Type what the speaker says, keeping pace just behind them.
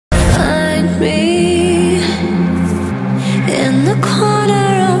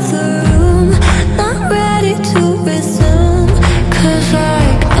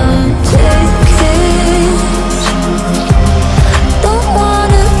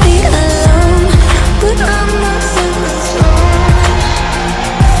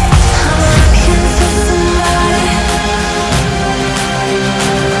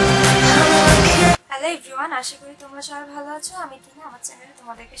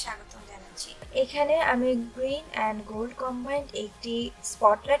স্বাগতম জানাচ্ছি। এখানে আমি গ্রিন অ্যান্ড গোল্ড কম্বাইন্ড একটি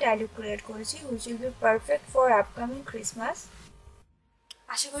স্পটলাইট আই লুক ক্রিয়েট করেছি which will be perfect for upcoming Christmas।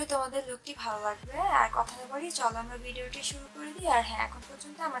 আশা করি তোমাদের লুকটি ভালো লাগবে। আর কথা না বলি, চলো আমরা ভিডিওটি শুরু করে দিই। আর হ্যাঁ, এখন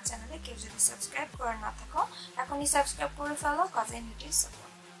পর্যন্ত আমার চ্যানেলে কেউ যদি সাবস্ক্রাইব করে না থাকো, এখনই সাবস্ক্রাইব করে ফেলো cause I need your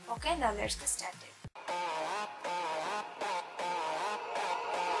support. Okay, now let's get started.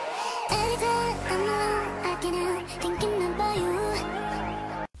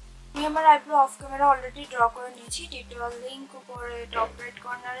 আমি আমার eyebrow of camera already draw করে নিয়েছি। ডিটেইল লিংক উপরে টপ রাইট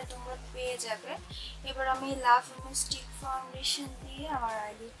কর্নারে তোমরা পেয়ে যাবে। এবার আমি লাভ এবং স্টিক ফাউন্ডেশন দিয়ে আমার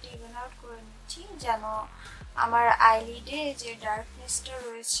আইলিডটি ইভেন আউট করে নিচ্ছি, যেন আমার আইলিডে যে ডার্কনেসটা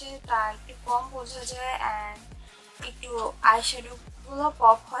রয়েছে তা একটু কম বোঝা যায় অ্যান্ড একটু আইশ্যাডো গুলো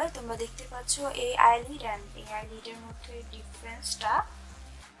পপ হয়। তোমরা দেখতে পাচ্ছ এই আইলিড অ্যান্ড এই আইলিডের মধ্যে ডিফারেন্সটা।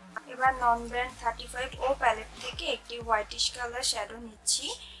 এবার নন ব্র্যান্ড 35 ও প্যালেট থেকে একটি হোয়াইটিশ কালার শ্যাডো নিচ্ছি,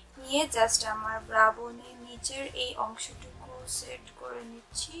 নিয়ে জাস্ট আমার ব্রা বোনের নিচের এই অংশটুকু সেট করে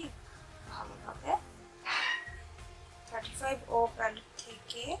নিচ্ছি ভালোভাবে। 35 ও প্যালেট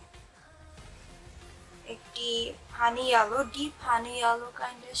থেকে একটি হানি আলো, ডিপ হানি আলো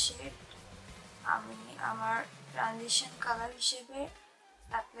কাইন্ডের শেড আমি আমার ট্রানজিশন কালার হিসেবে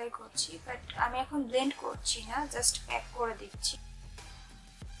অ্যাপ্লাই করছি, বাট আমি এখন ব্লেন্ড করছি না, জাস্ট প্যাক করে দিচ্ছি।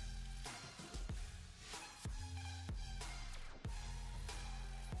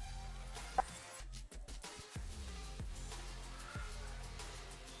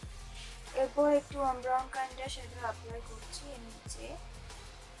 এরপর একটু ব্রাউন কাইন্ডের শ্যাডো অ্যাপ্লাই করছি এর নিচে।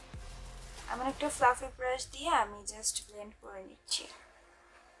 এমন একটা ফ্লাফি ব্রাশ দিয়ে আমি জাস্ট ব্লেন্ড করে নিচ্ছি।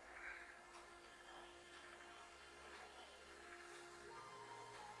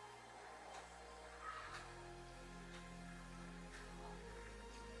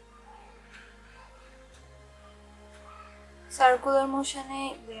 সার্কুলার মোশনে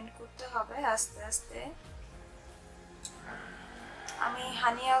ব্লেন্ড করতে হবে আস্তে আস্তে। আমি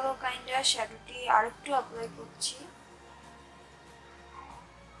হানি আলো কাইন্ডের শ্যাডোটি আরেকটু অ্যাপ্লাই করছি।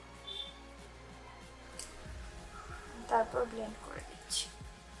 তারপর ব্লেন্ড করে দিচ্ছি।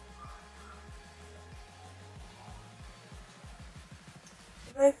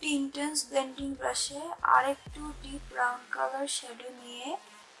 এবার একটি ইন্টেন্স ব্লেন্ডিং ব্রাশে আরেকটু ডিপ ব্রাউন কালার শ্যাডো নিয়ে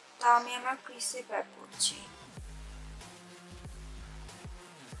তা আমি আমার ক্রিসে প্যাক করছি।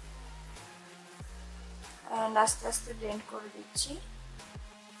 আস্তে আস্তে ব্লেন্ড করে দিচ্ছি।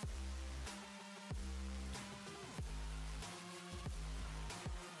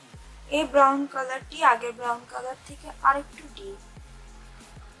 এই ব্রাউন কালারটি আগের ব্রাউন কালার থেকে আরেকটু ডিপ,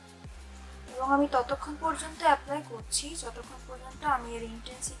 এবং আমি ততক্ষণ পর্যন্ত অ্যাপ্লাই করছি যতক্ষণ পর্যন্ত আমি এর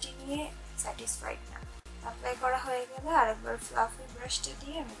ইন্টেন্সিটি নিয়ে স্যাটিসফাইড না। অ্যাপ্লাই করা হয়ে গেলে আরেকবার ফ্লাফি ব্রাশটা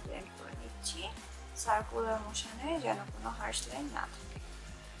দিয়ে আমি ব্লেন্ড করে নিচ্ছি সার্কুলার মোশনে, যেন কোনো হার্শ লাইন না থাকে।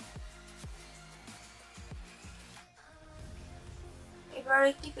 এবার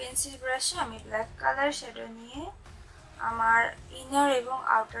একটি পেন্সিল ব্রাশে আমি ব্ল্যাক কালার শ্যাডো নিয়ে আমার ইনার এবং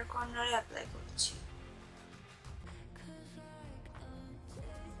আউটার কর্নারে অ্যাপ্লাই করছি।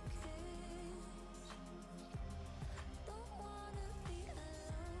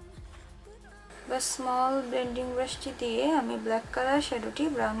 স্মল ব্লেন্ডিং ব্রাশটি দিয়ে আমি ব্ল্যাক কালার শ্যাডোটি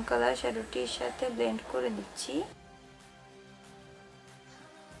ব্রাউন কালার শ্যাডোটির সাথে ব্লেন্ড করে দিচ্ছি।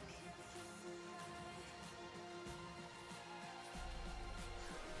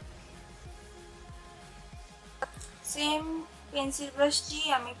 সেম পেন্সিল ব্রাশটি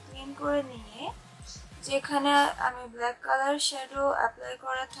আমি ক্লিন করে নিয়ে যেখানে আমি ব্ল্যাক কালার শ্যাডো অ্যাপ্লাই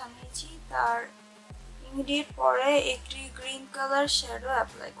করা থামিয়েছি তার ইমিডিয়েট পরে একটি গ্রিন কালার শ্যাডো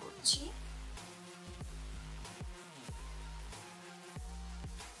অ্যাপ্লাই করছি।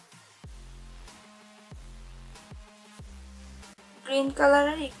 গ্রিন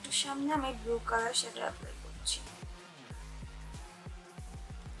কালারের একটু সামনে আমি ব্লু কালার শ্যাডো অ্যাপ্লাই করছি।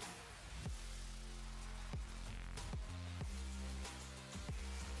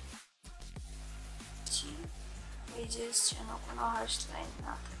 যেন কোনো হার্শ লাইন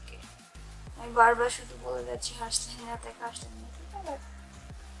না থাকে। আমি বারবার শুধু বলে যাচ্ছি হার্শ লাইন না থাকে, হার্শ লাইন না থাকে,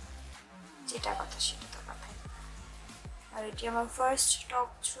 যেটা কথা সেটা তো কথাই। আর এটি আমার first talk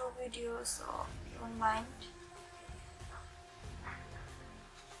through video, so don't mind.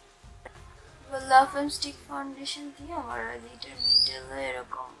 Love and stick foundation দিয়ে আমার লিডের মিডলে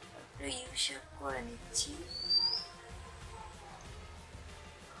এরকম একটা ইউ শেপ করে নিচ্ছি।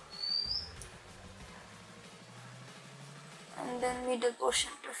 and then middle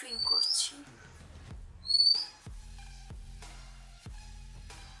portion to fill করছি।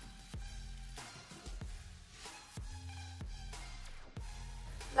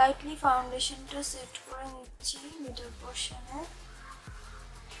 লাইটলি ফাউন্ডেশনটা সেট করে নিচ্ছি মিডল পোর্শনে।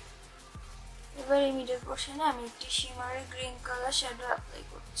 এবার এই মিডল পোর্শনে আমি একটি শিমারি গ্রিন কালার শ্যাডো অ্যাপ্লাই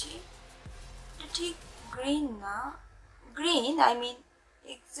করছি। এটা ঠিক গ্রিন না, গ্রিন আই মিন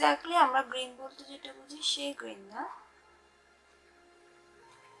এক্স্যাক্টলি আমরা গ্রিন বলতে যেটা বুঝি সেই গ্রিন না।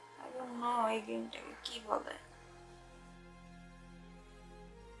 আই ডোন্ট নো এই গ্রিনটাকে কি বলে।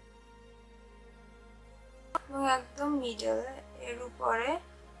 এবং একদম মিডল এর উপরে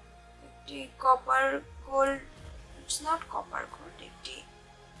একটি copper gold, it's not copper gold, একটি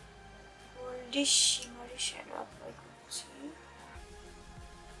গোল্ডিশ শিমারি শ্যাডো অ্যাপ্লাই করছি।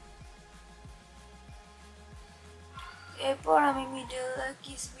 এরপর আমি মিডল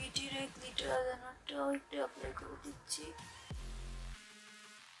কিস বিউটির এই গ্লিটার আইলাইনারটাও একটু অ্যাপ্লাই করে দিচ্ছি।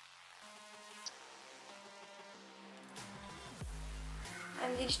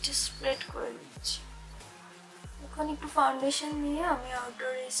 আমি জিনিসটা স্প্রেড করে দিচ্ছি। এখন একটু ফাউন্ডেশন নিয়ে আমি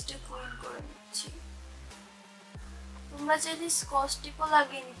আউটার এজটা ক্লিন করে নিচ্ছি। তোমরা চাইলে স্কচ টিপও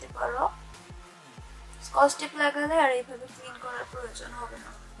লাগিয়ে নিতে পারো, স্কচ টিপ লাগালে আর এইভাবে ক্লিন করার প্রয়োজন হবে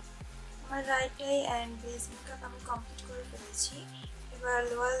না। আমার right I and base makeup আমি কমপ্লিট করে ফেলেছি। এবার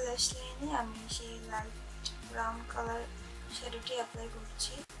লোয়ার ল্যাশ লাইনে আমি সেই লাইট ব্রাউন কালার শ্যাডোটি অ্যাপ্লাই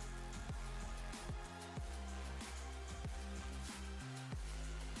করছি।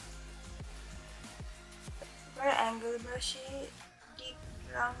 এবার অ্যাঙ্গেল ব্রাশে ডিপ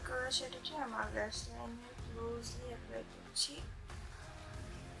ব্রাউন কালার শ্যাডোটি আমার ল্যাশ লাইনে ক্লোজলি অ্যাপ্লাই করছি।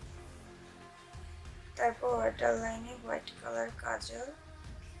 তারপর ওয়াটার লাইনে হোয়াইট কালার কাজল।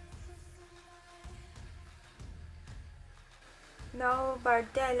 নাও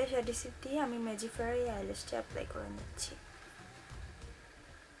বার্থডে আইল্যাশ অ্যাডিসিভ দিয়ে আমি ম্যাজিফায়ার এই আইল্যাশটা অ্যাপ্লাই করে নিচ্ছি।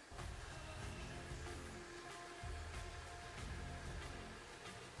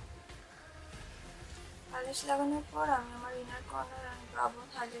 আইল্যাশ লাগানোর পর আমি আমার ইনার কর্নার অ্যান্ড ব্রাউ বোন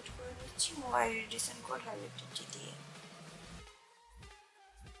হাইলাইট করে নিচ্ছি মোয়াই রিডিসেন্ট কোড হাইলাইটারটি দিয়ে।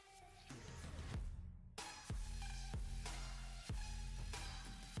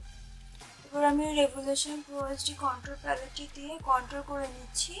 এবার আমি রেভলিউশন প্রো এইচডি কন্ট্রোল প্যালেটটি দিয়ে কন্ট্রোল করে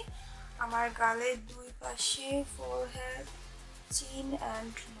নিচ্ছি আমার গালের দুই পাশে, ফোরহেড, চিন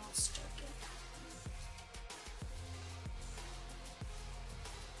অ্যান্ড নোজটাকে।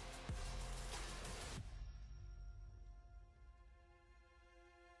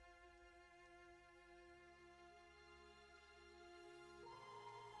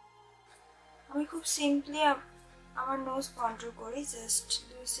 আমি খুব সিম্পলি আমার নোজ কন্ট্রোল করি, জাস্ট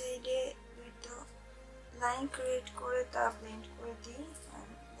দুই সাইডে দুটো লাইন ক্রিয়েট করে তা ব্লেন্ড করে দিই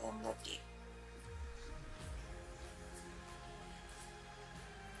and then the tip.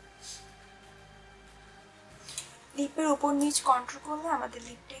 লিপের উপর নিচ কন্ট্রোল করলে আমাদের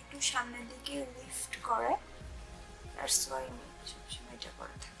লিপটা একটু সামনের দিকে লিফট করে, দ্যাটস ওয়াই আমি সবসময় এটা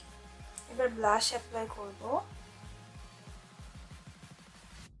করে থাকি। এবার ব্লাশ অ্যাপ্লাই করব।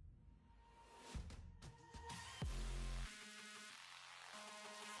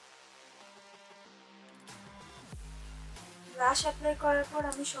 ব্লাশ অ্যাপ্লাই করার পর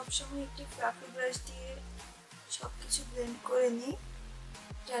আমি সবসময় একটি ফ্লাফি ব্রাশ দিয়ে সবকিছু ব্লেন্ড করে নিই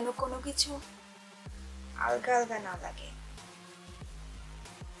যেন কোনো কিছু আলগা আলগা না লাগে।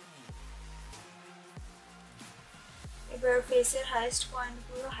 এবার ফেসের হাইয়েস্ট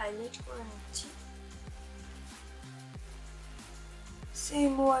পয়েন্টগুলো হাইলাইট করে নিচ্ছি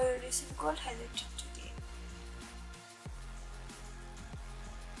same Y recent code highlighter দিয়ে।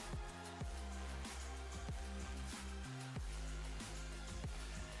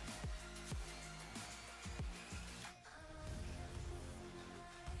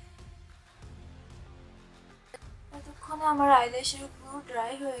 এতক্ষণে আমার আইল্যাশের পুরো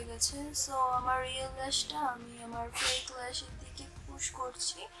ড্রাই হয়ে গেছে, সো আমার রিয়েল ল্যাশটা আমি আমার ফেক ল্যাশের দিকে পুশ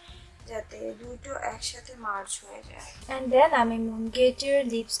করছি যাতে দুটো একসাথে মার্জ হয়ে যায়। অ্যান্ড দেন আমি মুনগেটের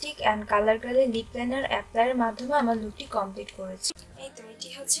লিপস্টিক অ্যান্ড কালার গ্রেডের লিপ লাইনার অ্যাপ্লাইয়ের মাধ্যমে আমার লুকটি কমপ্লিট করেছি। এই তো এটি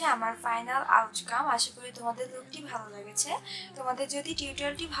হচ্ছে আমার ফাইনাল আউটকাম। আশা করি তোমাদের লুকটি ভালো লেগেছে। তোমাদের যদি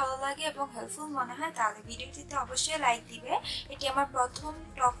টিউটোরিয়ালটি ভালো লাগে এবং হেল্পফুল মনে হয় তাহলে ভিডিওটিতে অবশ্যই লাইক দিবে। এটি আমার প্রথম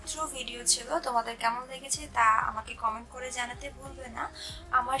টক থ্রু ভিডিও ছিল। তোমাদের কেমন লেগেছে তা আমাকে কমেন্ট করে জানাতে ভুলবে না।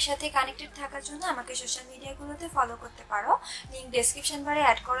 আমার সাথে কানেক্টেড থাকার জন্য আমাকে সোশ্যাল মিডিয়াগুলোতে ফলো করতে পারো, লিঙ্ক ডেসক্রিপশন বারে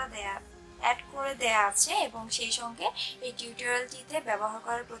অ্যাড করে দেয়া আছে এবং সেই সঙ্গে এই টিউটোরিয়ালটিতে ব্যবহার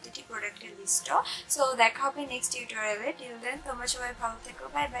করার প্রতিটি প্রোডাক্টের লিস্টও। সো দেখা হবে নেক্সট টিউটোরিয়ালে। টিল দেন তোমরা সবাই ভালো থেকো,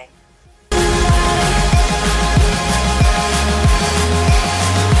 বাই বাই।